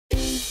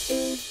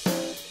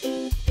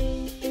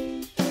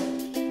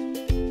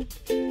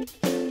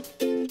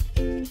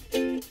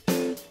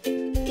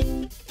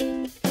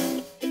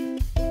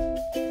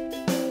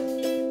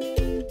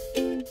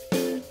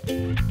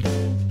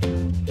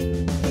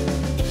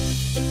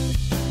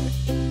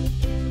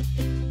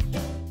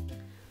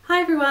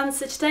everyone,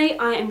 so today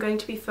I am going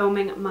to be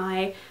filming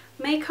my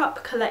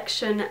makeup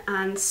collection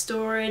and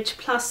storage,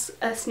 plus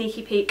a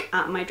sneaky peek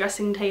at my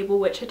dressing table,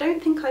 which I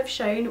don't think I've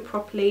shown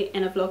properly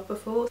in a vlog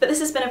before. But this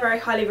has been a very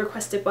highly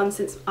requested one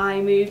since I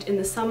moved in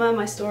the summer.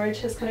 My storage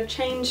has kind of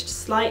changed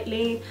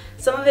slightly.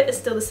 Some of it is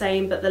still the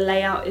same, but the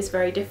layout is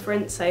very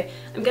different, so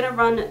I'm going to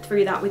run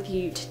through that with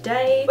you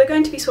today. We're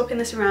going to be swapping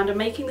this around and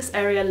making this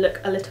area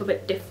look a little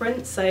bit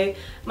different, so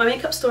my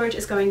makeup storage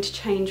is going to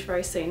change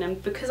very soon,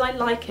 and because I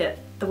like it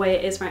the way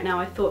it is right now,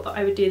 I thought that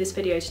I would do this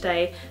video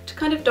today to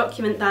kind of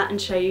document that and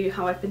show you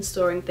how I've been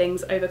storing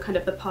things over kind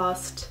of the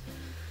past...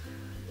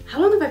 How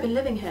long have I been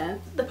living here?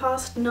 The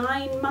past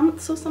 9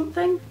 months or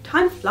something?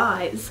 Time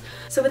flies.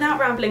 So without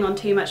rambling on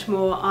too much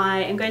more, I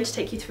am going to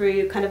take you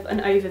through kind of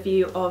an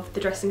overview of the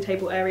dressing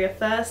table area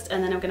first,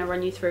 and then I'm going to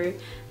run you through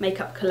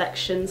makeup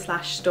collection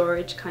slash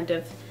storage kind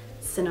of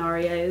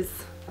scenarios.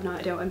 I have no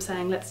idea what I'm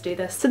saying, let's do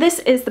this. So this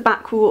is the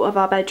back wall of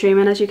our bedroom,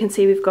 and as you can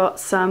see we've got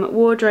some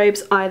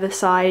wardrobes either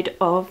side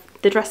of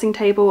the dressing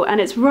table, and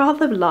it's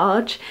rather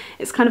large.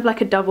 It's kind of like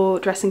a double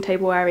dressing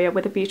table area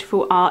with a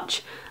beautiful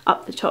arch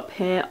up the top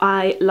here.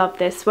 I love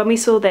this. When we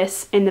saw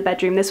this in the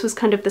bedroom, this was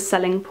kind of the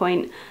selling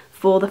point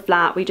for the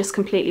flat. We just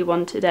completely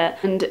wanted it,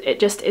 and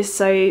it just is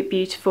so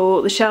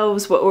beautiful. The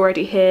shelves were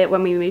already here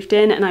when we moved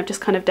in, and I've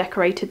just kind of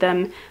decorated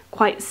them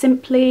quite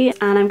simply,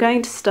 and I'm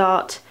going to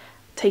start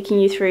taking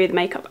you through the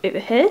makeup over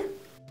here.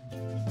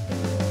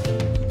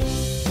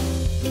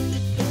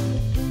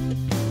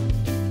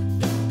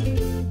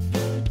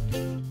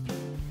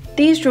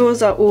 These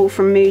drawers are all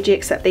from Muji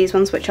except these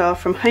ones, which are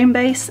from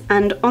Homebase,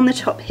 and on the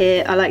top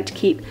here I like to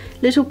keep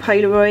little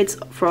Polaroids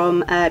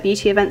from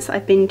beauty events that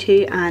I've been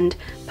to and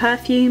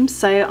perfumes.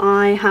 So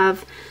I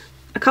have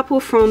a couple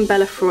from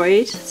Bella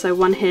Freud, so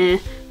one here,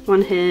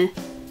 one here.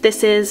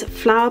 This is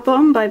Flower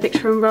Bomb by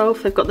Victor &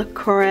 Rolf. I've got the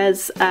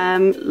Corez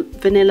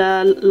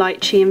Vanilla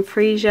Lychee and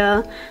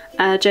Freesia,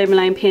 Jo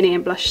Malone Peony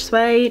and Blush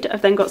Suede.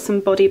 I've then got some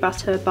Body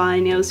Butter by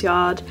Neal's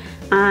Yard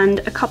and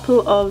a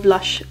couple of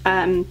Lush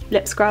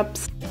lip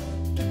scrubs.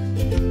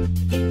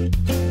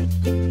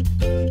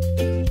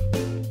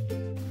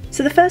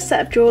 So the first set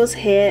of drawers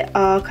here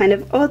are kind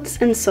of odds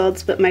and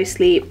sods, but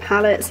mostly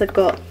palettes. I've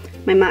got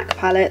my MAC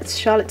palettes,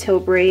 Charlotte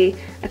Tilbury,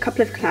 a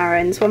couple of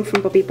Clarins, one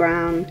from Bobbi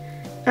Brown,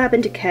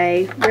 Urban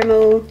Decay,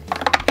 Rimmel,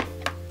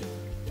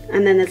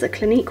 and then there's a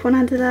Clinique one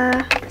under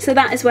there. So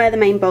that is where the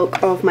main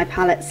bulk of my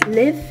palettes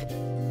live.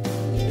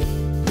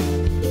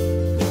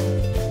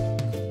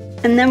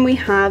 And then we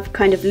have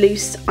kind of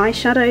loose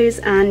eyeshadows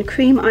and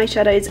cream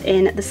eyeshadows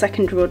in the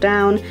second drawer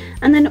down,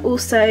 and then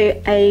also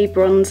a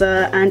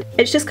bronzer, and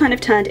it's just kind of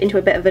turned into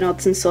a bit of an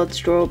odds and sods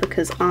drawer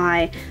because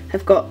I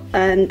have got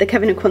the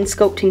Kevyn & Con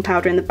sculpting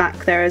powder in the back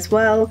there as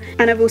well,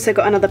 and I've also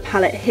got another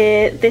palette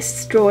here.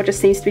 This drawer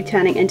just seems to be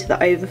turning into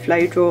the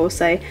overflow drawer,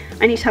 so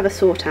I need to have a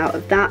sort out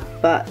of that,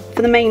 but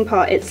for the main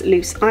part it's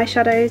loose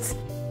eyeshadows.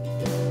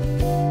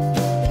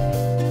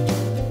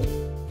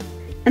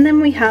 And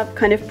then we have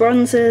kind of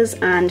bronzers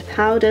and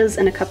powders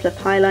and a couple of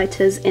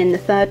highlighters in the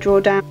third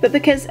drawer down. But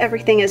because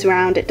everything is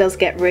round, it does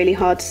get really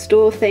hard to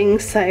store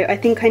things, so I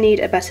think I need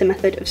a better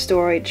method of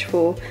storage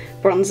for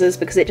bronzers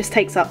because it just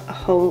takes up a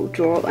whole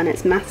drawer and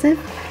it's massive.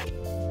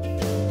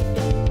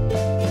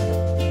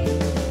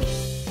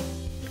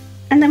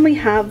 And then we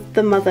have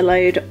the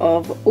motherload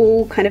of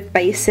all kind of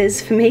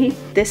bases for me.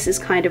 This is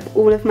kind of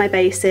all of my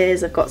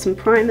bases. I've got some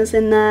primers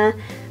in there,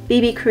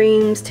 BB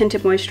creams,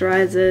 tinted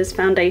moisturisers,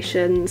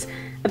 foundations.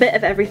 A bit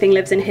of everything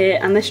lives in here,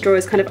 and this drawer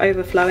is kind of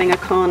overflowing. I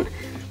can't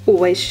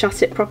always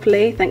shut it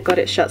properly. Thank God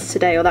it shuts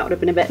today, or that would have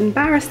been a bit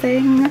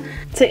embarrassing.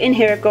 So in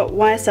here I've got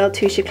YSL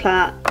Touche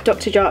Eclat,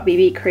 Dr. Jart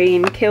BB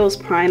cream, Kiehl's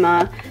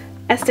primer,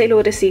 Estee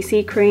Lauder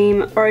CC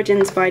cream,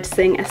 Origins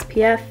Vitasin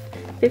SPF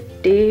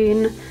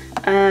 15,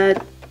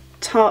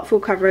 Tarte Full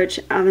Coverage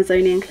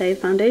Amazonian Clay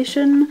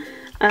foundation,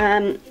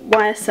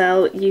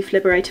 YSL Youth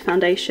Liberator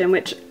foundation,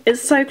 which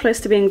is so close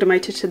to being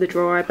demoted to the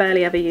drawer, I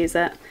barely ever use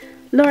it,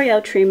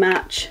 L'Oreal True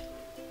Match,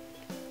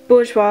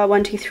 Bourjois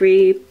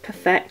 123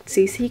 Perfect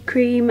CC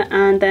cream,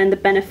 and then the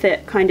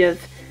Benefit kind of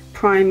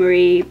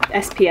primary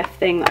SPF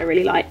thing that I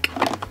really like.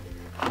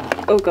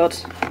 Oh god,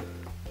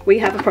 we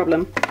have a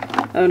problem.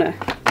 Oh no.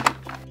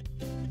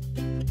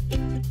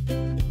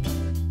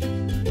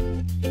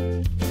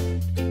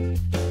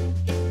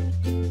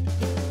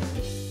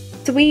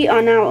 So we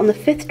are now on the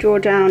fifth drawer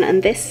down,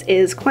 and this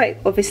is quite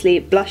obviously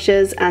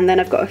blushes, and then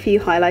I've got a few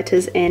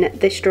highlighters in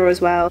this drawer as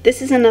well.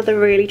 This is another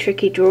really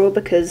tricky drawer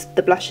because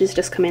the blushes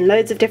just come in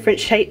loads of different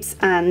shapes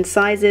and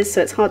sizes,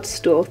 so it's hard to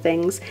store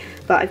things.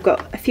 But I've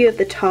got a few of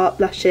the Tarte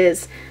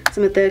blushes,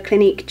 some of the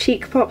Clinique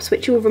Cheek Pops,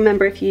 which you'll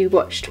remember if you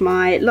watched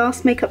my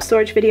last makeup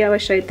storage video, I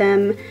showed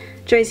them.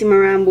 Josie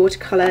Moran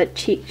Watercolour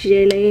Cheek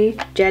Jelly,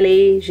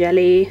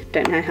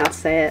 don't know how to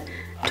say it.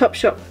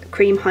 Topshop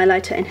cream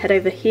highlighter in Head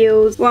Over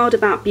Heels, Wild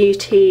About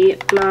Beauty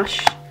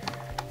blush,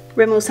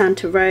 Rimmel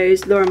Santa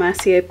Rose, Laura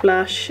Mercier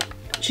blush,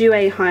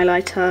 Jouer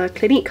highlighter,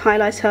 Clinique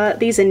highlighter.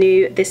 These are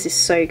new, this is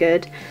so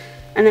good.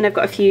 And then I've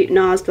got a few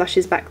NARS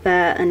blushes back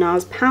there, a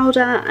NARS powder,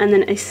 and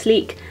then a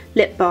sleek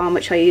lip balm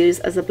which I use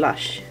as a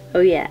blush. Oh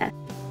yeah.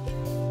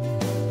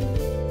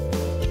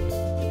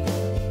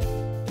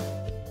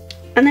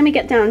 And then we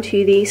get down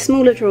to the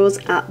smaller drawers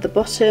at the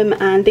bottom,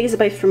 and these are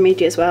both from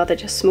Media as well. They're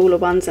just smaller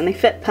ones and they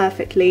fit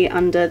perfectly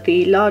under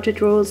the larger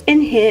drawers.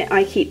 In here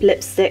I keep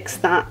lipsticks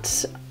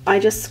that I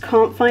just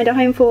can't find a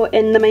home for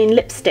in the main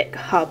lipstick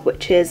hub,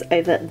 which is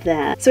over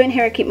there. So in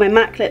here I keep my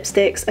MAC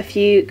lipsticks, a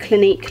few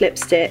Clinique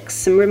lipsticks,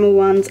 some Rimmel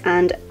ones,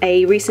 and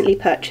a recently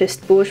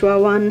purchased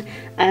Bourjois one.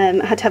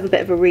 I had to have a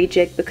bit of a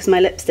rejig because my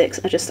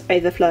lipsticks are just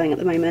overflowing at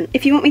the moment.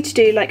 If you want me to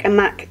do like a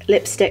MAC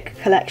lipstick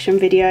collection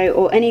video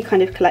or any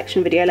kind of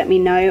collection video, let me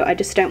know. I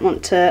just don't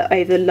want to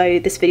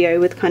overload this video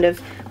with kind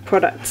of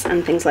products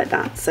and things like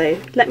that, so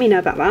let me know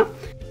about that.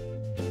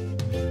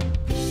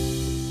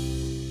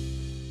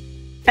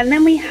 And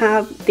then we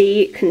have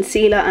the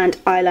concealer and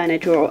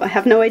eyeliner drawer. I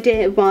have no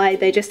idea why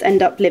they just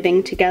end up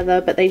living together,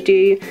 but they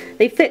do.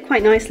 They fit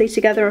quite nicely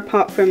together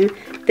apart from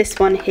this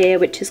one here,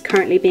 which is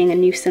currently being a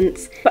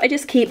nuisance. But I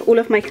just keep all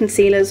of my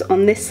concealers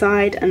on this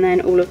side and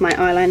then all of my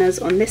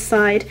eyeliners on this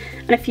side,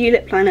 and a few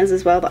lip liners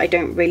as well that I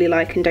don't really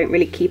like and don't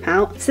really keep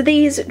out. So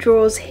these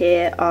drawers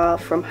here are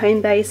from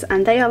Homebase,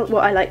 and they are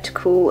what I like to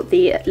call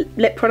the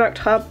lip product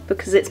hub,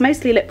 because it's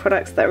mostly lip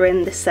products that are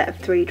in this set of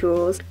 3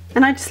 drawers.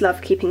 And I just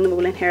love keeping them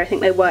all in here. I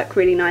think they work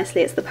really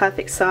nicely. It's the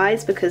perfect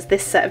size because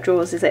this set of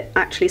drawers is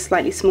actually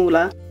slightly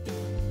smaller.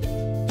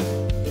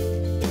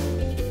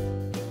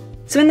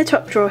 So in the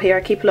top drawer here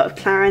I keep a lot of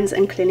Clarins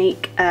and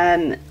Clinique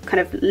kind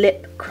of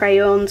lip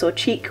crayons or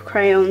cheek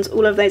crayons.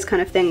 All of those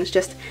kind of things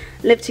just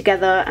live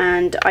together,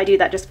 and I do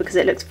that just because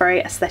it looks very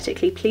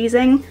aesthetically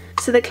pleasing.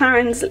 So the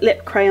Clarins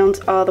lip crayons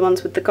are the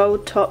ones with the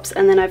gold tops,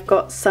 and then I've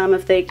got some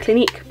of the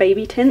Clinique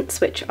baby tints,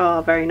 which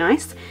are very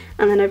nice,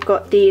 and then I've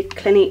got the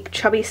Clinique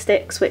chubby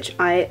sticks, which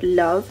I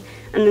love,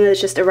 and then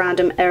there's just a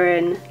random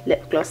Erin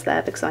lip gloss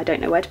there because I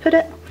don't know where to put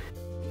it.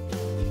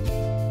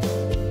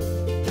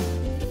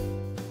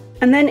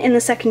 And then in the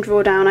second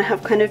drawer down I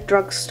have kind of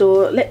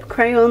drugstore lip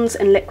crayons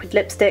and liquid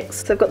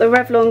lipsticks. So I've got the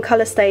Revlon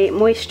Colour Stay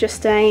Moisture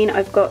Stain,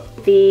 I've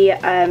got the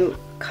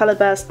Colour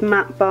Burst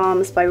Matte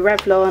Balms by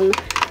Revlon,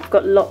 I've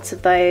got lots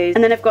of those.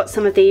 And then I've got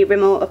some of the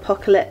Rimmel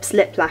Apocalypse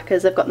lip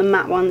lacquers. I've got the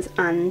matte ones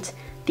and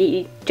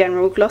the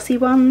general glossy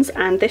ones,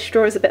 and this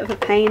drawer is a bit of a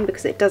pain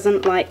because it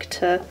doesn't like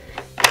to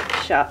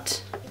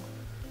shut.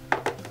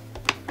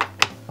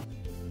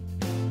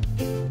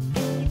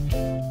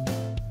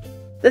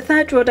 The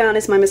third drawer down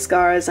is my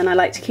mascaras, and I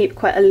like to keep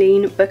quite a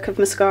lean book of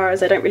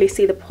mascaras. I don't really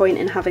see the point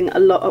in having a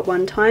lot at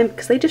one time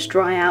because they just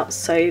dry out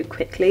so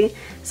quickly.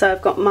 So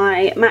I've got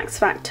my Max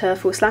Factor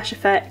Full Slash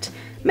Effect,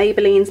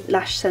 Maybelline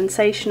Lash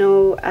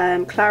Sensational,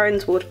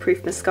 Clarins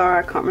Waterproof Mascara,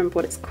 I can't remember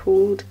what it's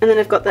called. And then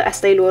I've got the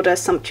Estee Lauder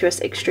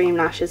Sumptuous Extreme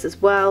Lashes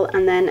as well,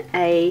 and then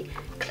a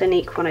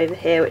Clinique one over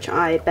here which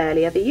I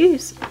barely ever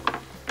use.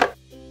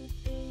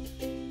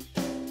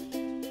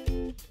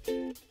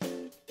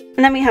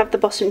 And then we have the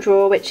bottom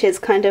drawer, which is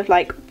kind of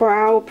like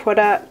brow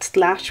products,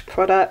 lash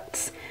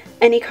products,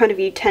 any kind of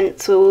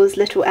utensils,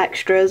 little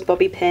extras,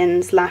 bobby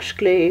pins, lash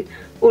glue,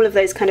 all of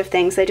those kind of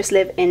things. They just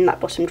live in that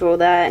bottom drawer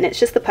there, and it's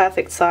just the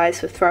perfect size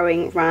for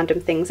throwing random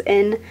things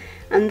in.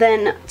 And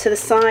then to the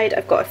side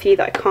I've got a few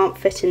that I can't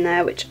fit in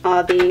there, which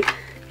are the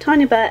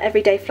Tiny Bear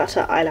Everyday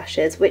Flutter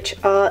eyelashes, which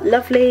are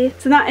lovely.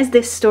 So that is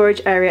this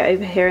storage area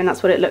over here, and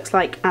that's what it looks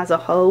like as a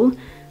whole.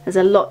 There's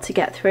a lot to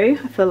get through.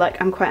 I feel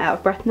like I'm quite out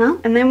of breath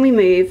now. And then we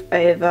move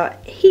over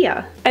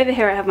here. Over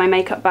here I have my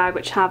makeup bag,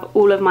 which have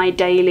all of my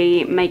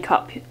daily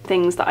makeup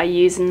things that I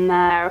use in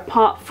there,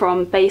 apart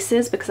from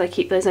bases because I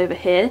keep those over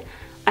here.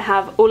 I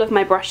have all of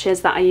my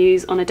brushes that I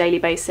use on a daily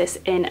basis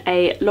in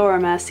a Laura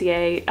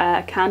Mercier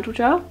candle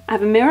jar. I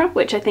have a mirror,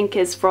 which I think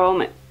is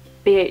from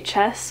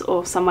BHS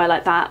or somewhere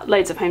like that.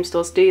 Loads of home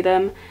stores do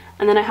them.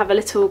 And then I have a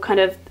little kind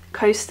of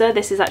coaster.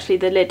 This is actually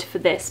the lid for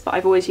this, but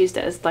I've always used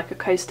it as like a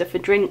coaster for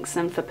drinks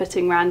and for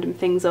putting random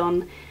things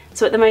on.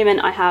 So at the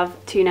moment I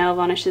have 2 nail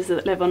varnishes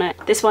that live on it.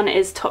 This one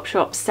is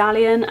Topshop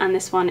Stallion, and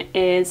this one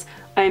is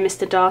Oh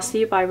Mr.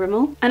 Darcy by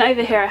Rimmel. And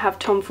over here I have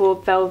Tom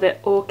Ford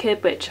Velvet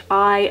Orchid, which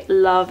I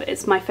love.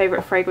 It's my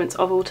favourite fragrance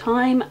of all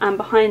time. And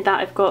behind that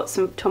I've got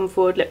some Tom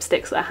Ford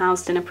lipsticks that are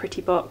housed in a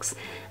pretty box.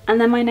 And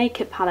then my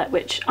Naked palette,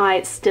 which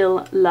I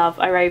still love.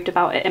 I raved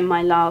about it in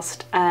my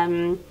last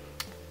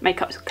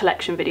makeup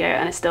collection video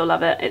and I still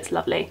love it. It's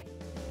lovely.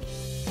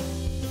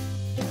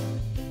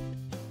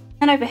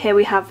 And over here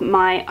we have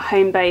my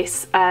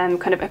Homebase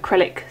kind of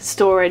acrylic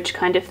storage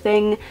kind of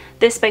thing.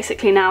 This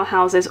basically now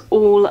houses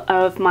all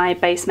of my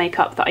base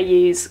makeup that I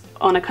use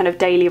on a kind of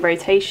daily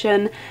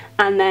rotation,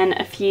 and then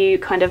a few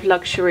kind of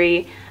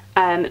luxury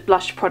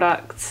blush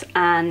products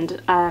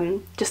and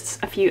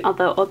just a few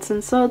other odds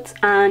and sods,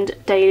 and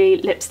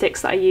daily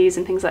lipsticks that I use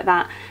and things like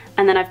that.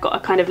 And then I've got a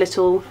kind of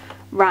little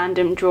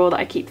random drawer that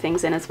I keep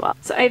things in as well.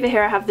 So over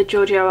here I have the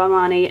Giorgio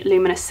Armani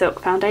Luminous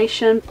Silk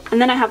Foundation, and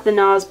then I have the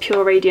NARS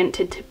Pure Radiant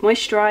Tinted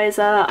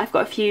Moisturiser. I've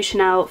got a few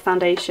Chanel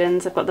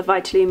foundations. I've got the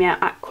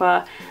Vitalumia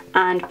Aqua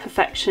and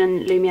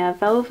Perfection Lumia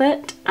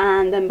Velvet,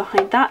 and then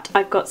behind that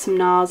I've got some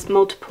NARS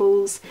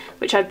Multiples,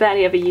 which I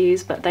barely ever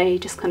use, but they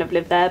just kind of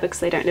live there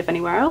because they don't live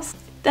anywhere else.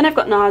 Then I've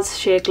got NARS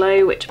Sheer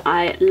Glow, which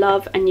I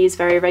love and use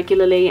very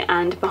regularly,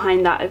 and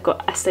behind that I've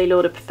got Estee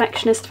Lauder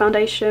Perfectionist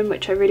foundation,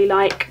 which I really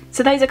like.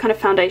 So those are kind of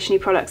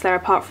foundation-y products there,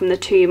 apart from the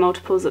two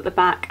multiples at the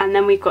back. And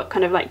then we've got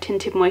kind of like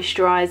tinted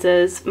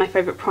moisturisers, my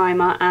favourite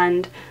primer,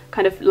 and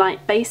kind of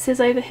light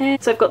bases over here.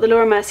 So I've got the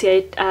Laura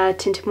Mercier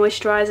tinted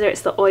moisturiser.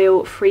 It's the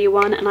oil-free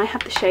one, and I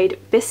have the shade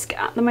Bisque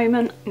at the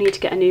moment. I need to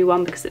get a new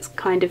one because it's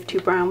kind of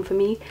too brown for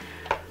me.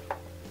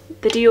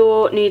 The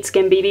Dior Nude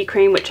Skin BB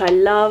Cream, which I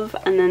love,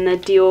 and then the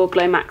Dior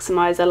Glow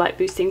Maximizer Light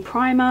Boosting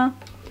Primer.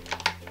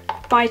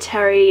 By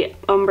Terry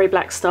Ombre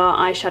Black Star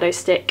eyeshadow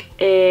stick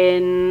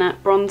in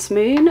Bronze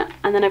Moon,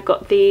 and then I've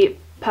got the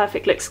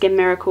Perfect Look Skin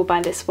Miracle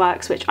by This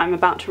Works, which I'm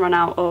about to run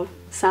out of.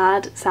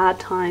 Sad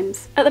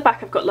times. At the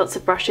back I've got lots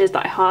of brushes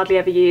that I hardly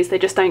ever use. They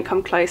just don't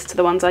come close to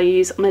the ones I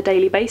use on a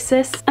daily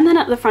basis. And then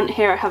at the front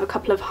here I have a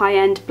couple of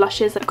high-end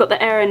blushes. I've got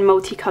the Erin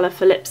Multicolour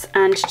for lips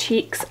and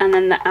cheeks, and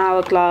then the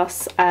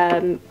Hourglass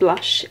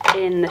blush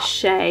in the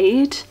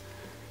shade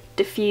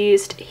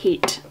Diffused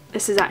Heat.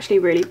 This is actually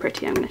really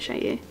pretty, I'm going to show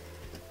you.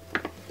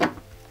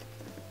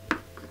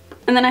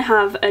 And then I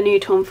have a new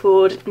Tom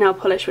Ford nail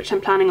polish, which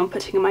I'm planning on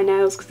putting on my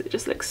nails because it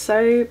just looks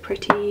so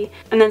pretty.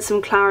 And then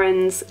some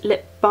Clarins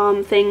lip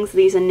balm things.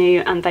 These are new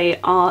and they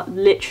are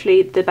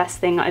literally the best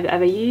thing I've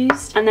ever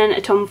used. And then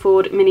a Tom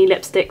Ford mini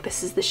lipstick.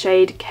 This is the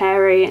shade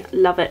Carey.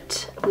 Love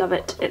it, love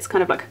it. It's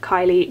kind of like a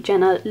Kylie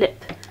Jenner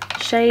lip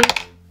shade.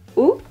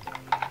 Ooh.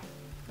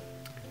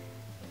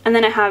 And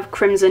then I have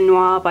Crimson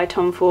Noir by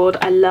Tom Ford.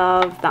 I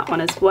love that one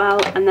as well.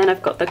 And then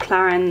I've got the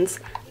Clarins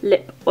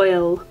lip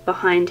oil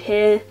behind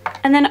here.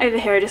 And then over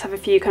here I just have a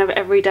few kind of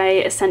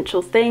everyday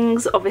essential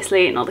things.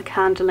 Obviously not the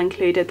candle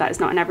included, that is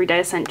not an everyday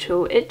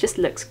essential, it just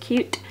looks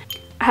cute.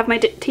 I have my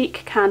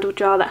Diptyque candle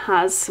jar that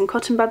has some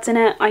cotton buds in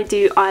it. I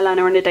do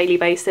eyeliner on a daily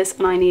basis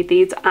and I need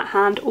these at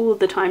hand all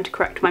the time to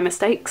correct my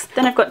mistakes.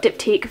 Then I've got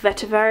Diptyque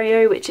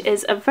Vetiverio, which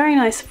is a very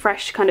nice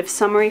fresh kind of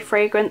summery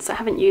fragrance. I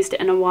haven't used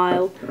it in a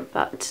while,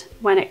 but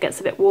when it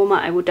gets a bit warmer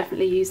I will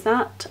definitely use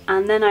that.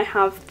 And then I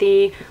have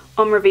the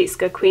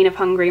Omravitska Queen of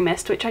Hungary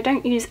mist, which I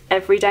don't use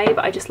every day,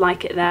 but I just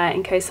like it there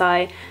in case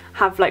I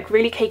have like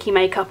really cakey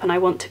makeup and I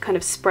want to kind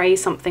of spray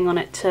something on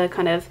it to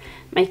kind of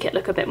make it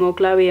look a bit more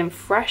glowy and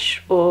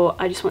fresh, or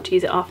I just want to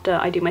use it after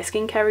I do my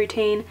skincare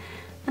routine.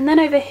 And then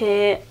over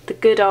here, the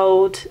good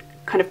old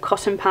kind of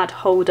cotton pad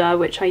holder,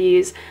 which I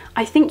use.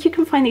 I think you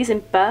can find these in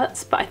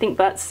Burt's, but I think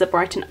Burt's is a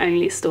Brighton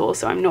only store,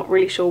 so I'm not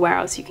really sure where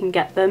else you can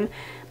get them.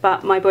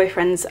 But my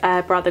boyfriend's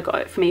brother got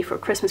it for me for a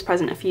Christmas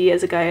present a few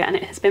years ago, and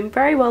it has been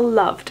very well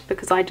loved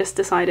because I just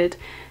decided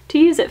to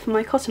use it for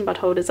my cotton bud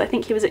holders. I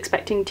think he was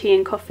expecting tea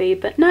and coffee,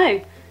 but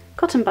no,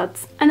 cotton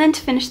buds. And then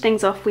to finish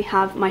things off we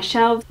have my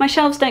shelves. My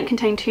shelves don't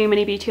contain too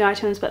many beauty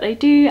items, but they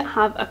do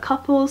have a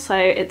couple, so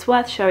it's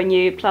worth showing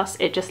you, plus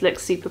it just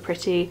looks super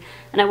pretty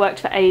and I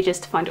worked for ages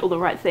to find all the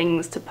right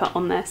things to put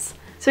on this.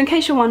 So in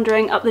case you're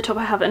wondering, up the top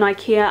I have an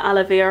IKEA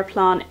aloe vera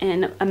plant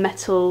in a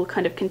metal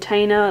kind of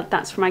container.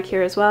 That's from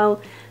IKEA as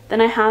well. Then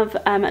I have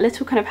a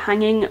little kind of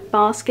hanging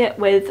basket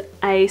with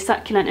a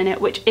succulent in it,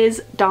 which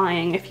is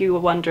dying if you were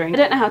wondering. I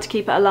don't know how to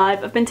keep it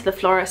alive. I've been to the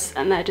florist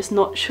and they're just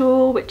not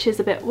sure, which is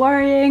a bit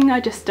worrying. I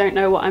just don't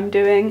know what I'm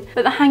doing.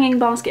 But the hanging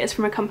basket is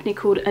from a company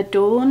called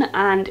Adorn,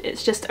 and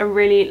it's just a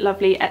really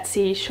lovely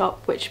Etsy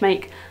shop which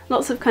make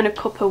lots of kind of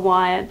copper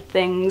wired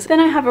things. Then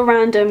I have a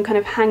random kind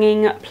of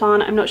hanging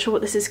plant. I'm not sure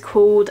what this is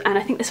called, and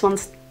I think this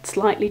one's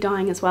slightly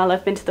dying as well.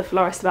 I've been to the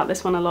florist about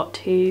this one a lot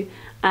too.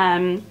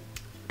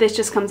 This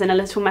just comes in a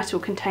little metal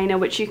container,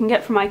 which you can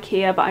get from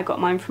IKEA, but I got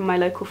mine from my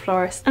local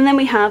florist. And then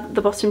we have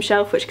the bottom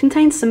shelf, which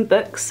contains some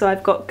books. So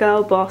I've got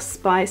Girl Boss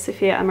by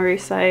Sophia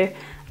Amoruso,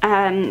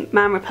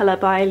 Man Repeller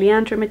by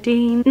Leandra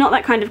Medine, Not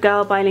That Kind of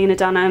Girl by Lena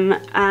Dunham,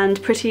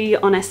 and Pretty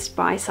Honest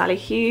by Sally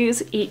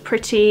Hughes, Eat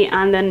Pretty,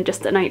 and then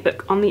just a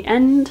notebook on the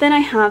end. Then I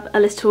have a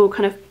little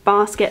kind of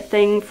basket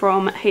thing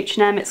from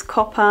H&M. It's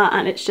copper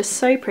and it's just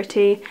so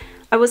pretty.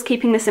 I was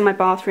keeping this in my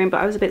bathroom,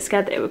 but I was a bit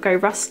scared that it would go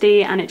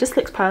rusty, and it just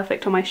looks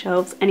perfect on my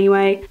shelves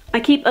anyway. I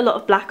keep a lot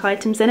of black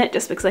items in it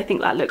just because I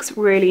think that looks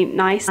really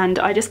nice, and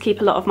I just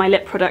keep a lot of my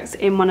lip products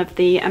in one of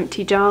the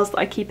empty jars that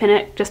I keep in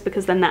it, just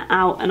because then they're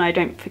out and I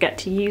don't forget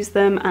to use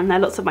them, and they're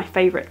lots of my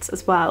favourites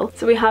as well.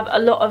 So we have a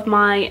lot of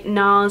my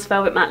NARS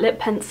Velvet Matte Lip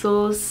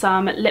Pencils,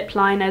 some lip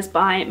liners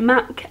by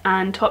MAC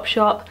and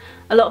Topshop,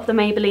 a lot of the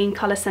Maybelline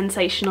Colour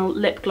Sensational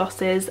lip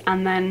glosses,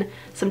 and then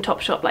some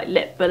Topshop like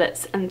lip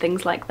bullets and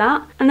things like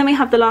that. And then we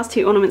have the last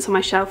two ornaments on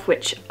my shelf,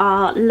 which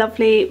are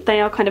lovely.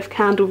 They are kind of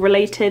candle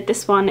related.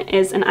 This one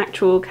is an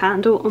actual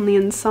candle on the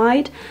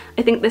inside.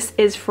 I think this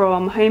is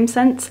from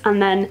HomeSense,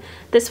 and then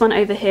this one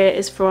over here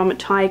is from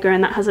Tiger,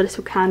 and that has a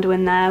little candle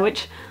in there,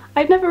 which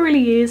I've never really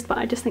used, but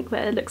I just think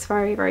that it looks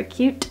very, very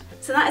cute.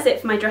 So that is it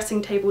for my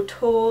dressing table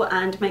tour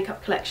and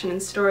makeup collection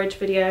and storage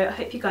video. I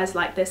hope you guys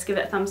liked this. Give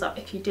it a thumbs up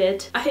if you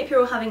did. I hope you're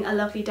all having a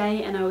lovely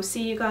day, and I will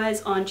see you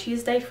guys on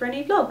Tuesday for a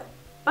new vlog.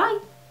 Bye!